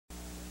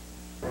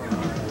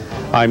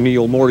I'm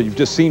Neal Moore. You've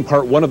just seen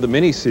part one of the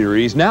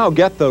miniseries. Now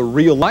get the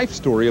real-life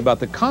story about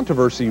the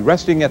controversy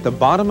resting at the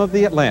bottom of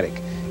the Atlantic.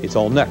 It's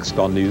all next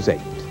on News 8.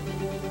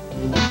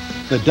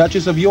 The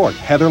Duchess of York,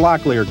 Heather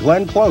Locklear,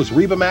 Glenn Close,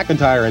 Reba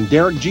McEntire, and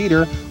Derek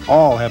Jeter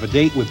all have a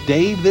date with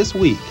Dave this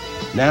week.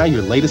 Now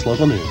your latest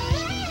local news.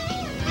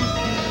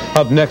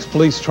 Up next,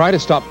 police try to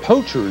stop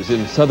poachers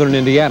in southern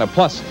Indiana.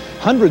 Plus,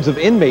 hundreds of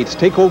inmates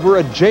take over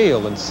a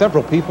jail and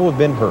several people have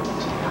been hurt.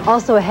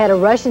 Also ahead, a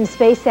Russian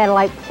space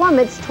satellite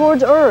plummets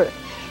towards Earth.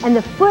 And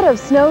the foot of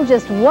snow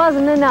just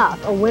wasn't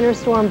enough. A winter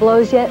storm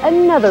blows yet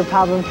another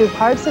problem through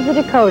parts of the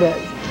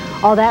Dakotas.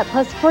 All that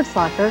plus Sports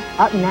Soccer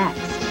up next.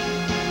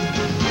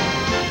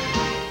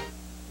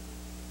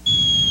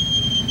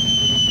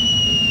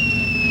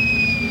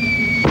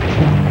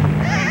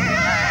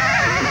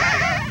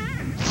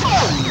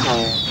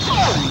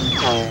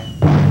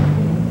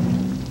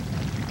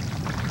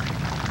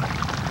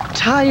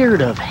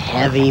 Tired of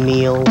heavy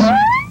meals?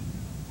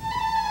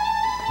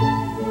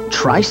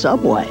 Try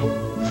Subway.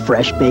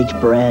 Fresh baked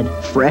bread,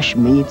 fresh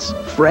meats,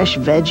 fresh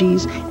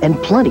veggies,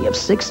 and plenty of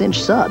 6-inch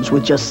subs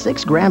with just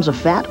 6 grams of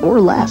fat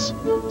or less.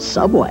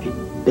 Subway.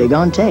 Big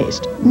on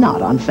taste,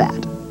 not on fat.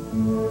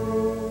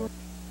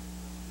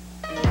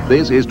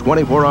 This is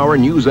 24-Hour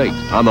News 8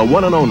 on the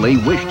one and only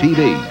Wish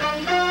TV.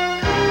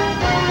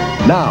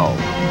 Now,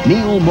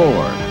 Neal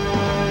Moore,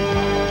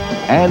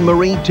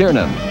 Anne-Marie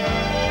Tiernon,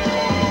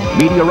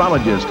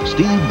 meteorologist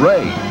Steve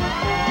Bray,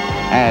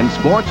 and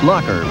Sports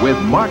Locker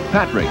with Mark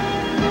Patrick.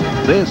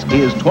 This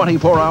is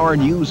 24-Hour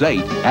News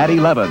 8 at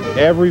 11.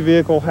 Every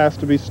vehicle has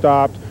to be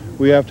stopped.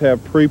 We have to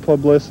have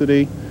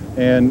pre-publicity,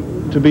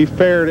 and to be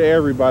fair to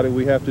everybody,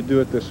 we have to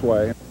do it this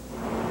way.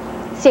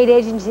 State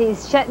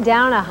agencies shut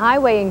down a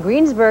highway in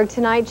Greensburg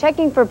tonight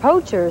checking for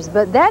poachers,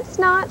 but that's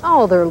not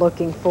all they're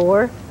looking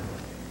for.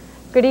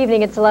 Good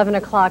evening, it's 11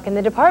 o'clock, and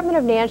the Department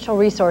of Natural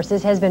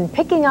Resources has been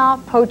picking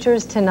off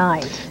poachers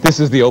tonight. This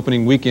is the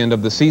opening weekend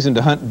of the season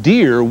to hunt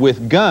deer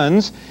with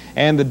guns,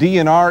 and the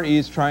DNR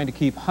is trying to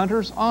keep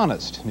hunters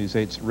honest. News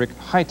 8's Rick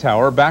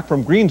Hightower back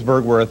from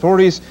Greensburg, where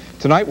authorities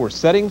tonight were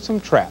setting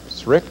some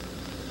traps. Rick?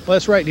 Well,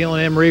 that's right, Neal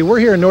and Anne-Marie. We're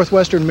here in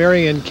northwestern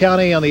Marion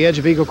County on the edge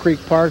of Eagle Creek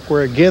Park,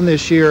 where again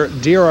this year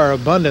deer are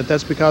abundant.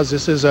 That's because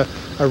this is a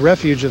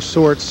refuge of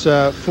sorts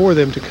for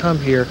them to come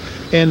here.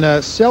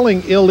 And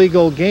selling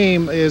illegal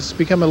game has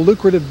become a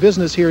lucrative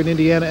business here in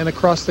Indiana and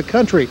across the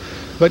country.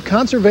 But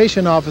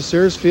conservation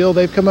officers feel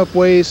they've come up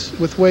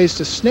with ways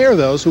to snare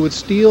those who would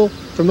steal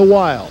from the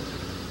wild.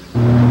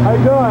 How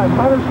you doing?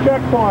 Hunter's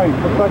checkpoint.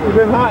 Looks like we've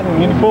been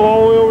hunting. You can pull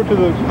all the way over to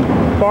the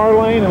far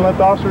lane and let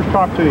the officers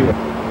talk to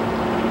you.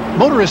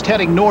 Motorists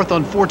heading north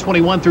on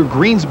 421 through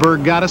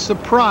Greensburg got a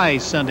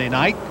surprise Sunday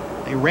night.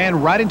 They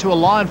ran right into a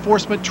law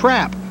enforcement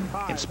trap.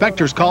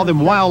 Inspectors call them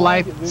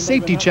wildlife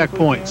safety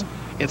checkpoints.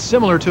 It's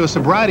similar to a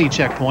sobriety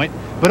checkpoint,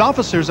 but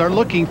officers are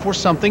looking for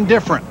something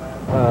different.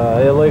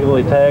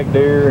 Illegally tagged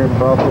deer,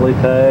 improperly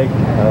tagged,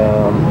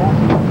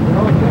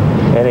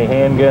 any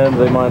handguns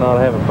they might not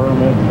have a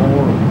permit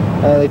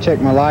for. They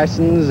checked my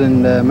license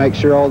and make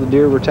sure all the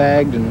deer were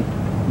tagged and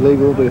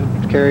legal to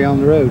carry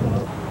on the road.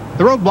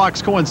 The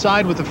roadblocks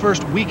coincide with the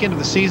first weekend of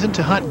the season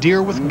to hunt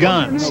deer with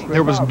guns.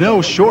 There was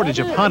no shortage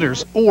of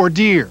hunters or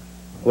deer.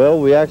 Well,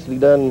 we actually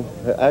done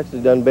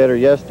better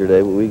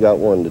yesterday, but we got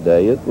one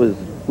today.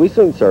 We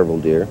seen several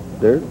deer.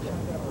 There's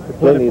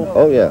plenty.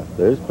 Oh yeah,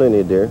 there's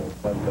plenty of deer.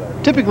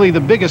 Typically, the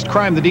biggest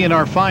crime the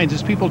DNR finds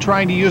is people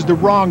trying to use the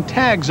wrong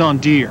tags on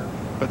deer.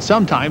 But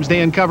sometimes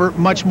they uncover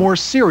much more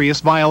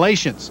serious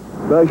violations.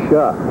 Nice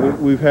shot.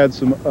 We've had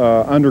some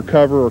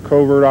undercover or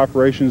covert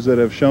operations that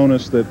have shown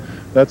us that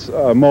that's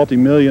a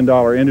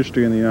multi-million-dollar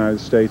industry in the United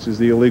States, is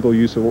the illegal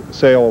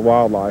sale of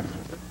wildlife.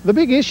 The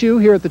big issue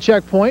here at the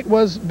checkpoint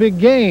was big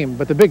game,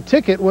 but the big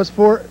ticket was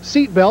for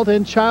seatbelt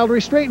and child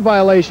restraint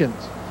violations.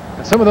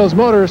 And some of those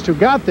motorists who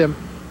got them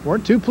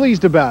weren't too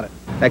pleased about it.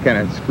 That kind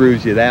of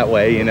screws you that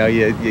way. You know,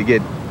 you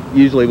get,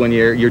 usually when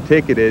you're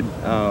ticketed,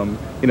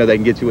 you know, they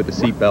can get you with the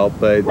seatbelt,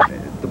 but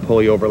to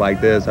pull you over like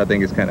this, I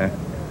think is kind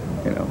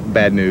of, you know,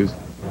 bad news.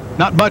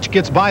 Not much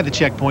gets by the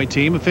checkpoint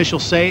team.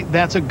 Officials say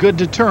that's a good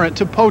deterrent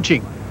to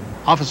poaching.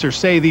 Officers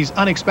say these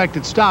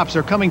unexpected stops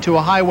are coming to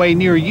a highway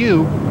near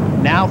you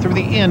now through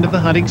the end of the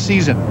hunting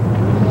season.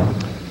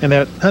 And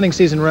that hunting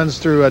season runs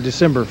through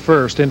December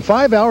 1st. In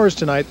 5 hours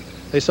tonight,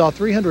 they saw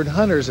 300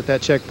 hunters at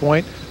that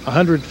checkpoint.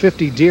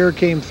 150 deer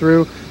came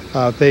through.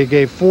 They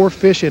gave 4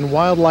 fish and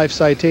wildlife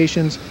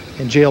citations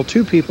and jailed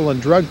 2 people on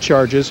drug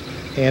charges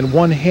and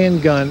 1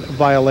 handgun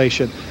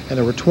violation. And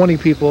there were 20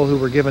 people who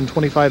were given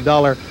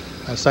 $25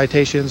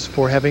 citations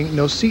for having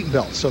no seat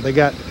belts. So they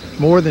got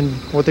more than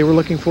what they were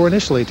looking for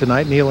initially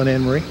tonight, Neal and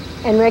Anne-Marie.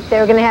 And Rick,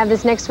 they're going to have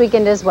this next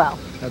weekend as well.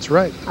 That's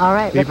right. All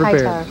right, Rick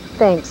Hightower.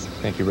 Thanks.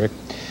 Thank you, Rick.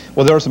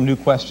 Well, there are some new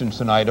questions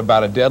tonight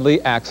about a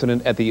deadly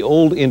accident at the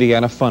old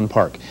Indiana Fun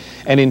Park.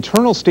 An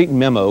internal state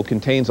memo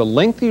contains a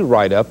lengthy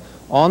write-up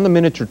on the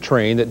miniature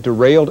train that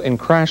derailed and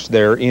crashed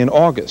there in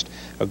August.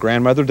 A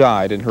grandmother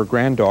died and her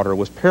granddaughter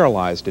was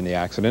paralyzed in the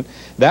accident.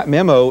 That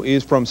memo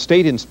is from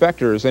state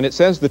inspectors, and it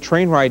says the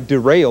train ride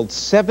derailed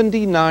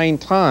 79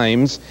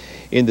 times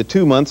in the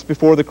 2 months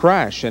before the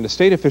crash. And a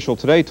state official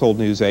today told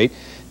News 8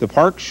 the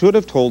park should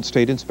have told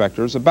state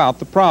inspectors about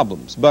the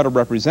problems. But a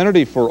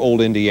representative for Old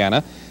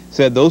Indiana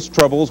said those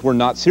troubles were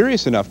not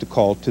serious enough to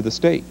call to the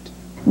state.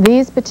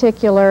 These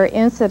particular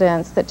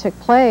incidents that took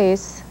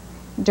place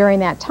during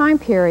that time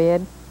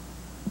period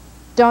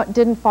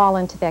didn't fall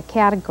into that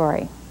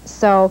category.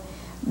 So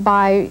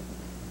by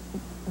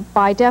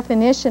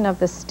definition of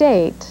the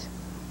state,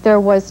 there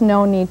was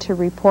no need to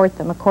report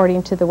them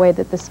according to the way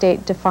that the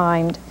state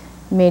defined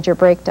major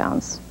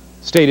breakdowns.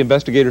 State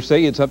investigators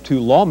say it's up to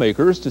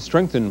lawmakers to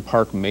strengthen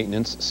park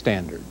maintenance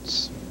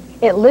standards.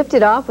 It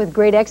lifted off with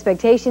great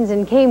expectations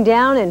and came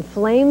down in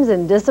flames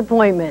and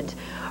disappointment.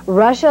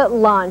 Russia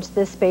launched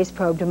this space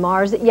probe to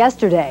Mars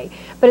yesterday,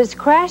 but it's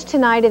crashed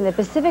tonight in the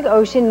Pacific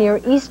Ocean near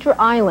Easter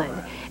Island.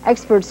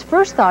 Experts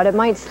first thought it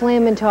might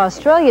slam into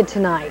Australia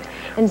tonight,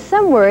 and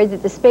some worried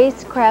that the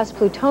spacecraft's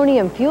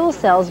plutonium fuel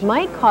cells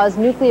might cause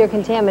nuclear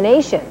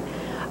contamination.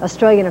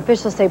 Australian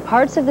officials say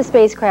parts of the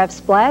spacecraft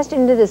splashed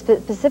into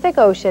the Pacific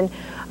Ocean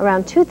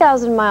around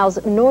 2,000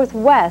 miles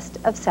northwest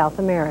of South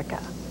America.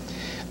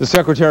 The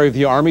Secretary of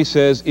the Army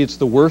says it's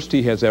the worst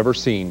he has ever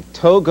seen.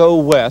 Togo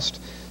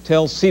West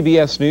tells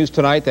CBS News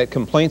tonight that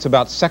complaints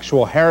about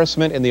sexual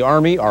harassment in the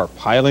Army are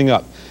piling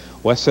up.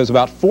 West says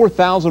about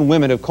 4,000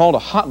 women have called a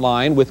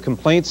hotline with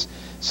complaints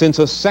since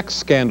a sex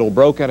scandal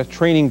broke at a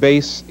training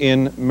base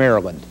in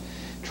Maryland.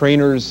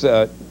 Trainers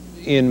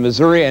in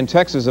Missouri and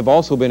Texas have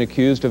also been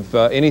accused of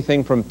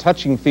anything from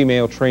touching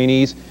female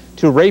trainees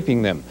to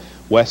raping them.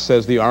 West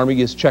says the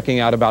Army is checking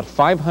out about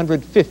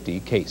 550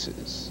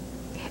 cases.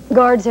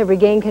 Guards have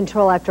regained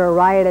control after a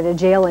riot at a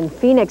jail in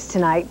Phoenix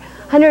tonight.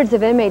 Hundreds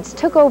of inmates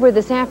took over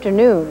this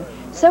afternoon.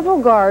 Several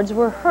guards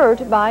were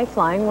hurt by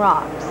flying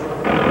rocks.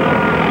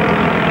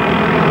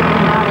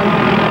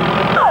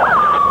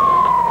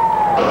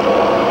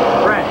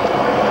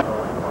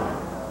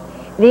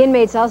 The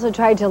inmates also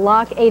tried to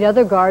lock 8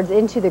 other guards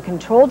into the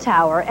control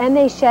tower, and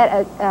they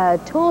set a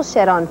tool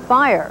shed on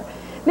fire.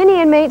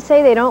 Many inmates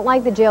say they don't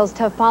like the jail's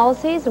tough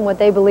policies and what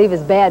they believe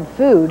is bad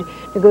food.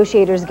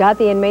 Negotiators got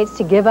the inmates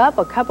to give up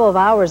a couple of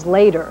hours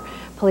later.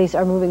 Police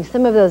are moving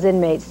some of those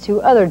inmates to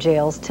other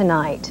jails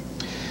tonight.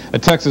 A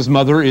Texas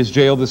mother is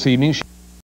jailed this evening.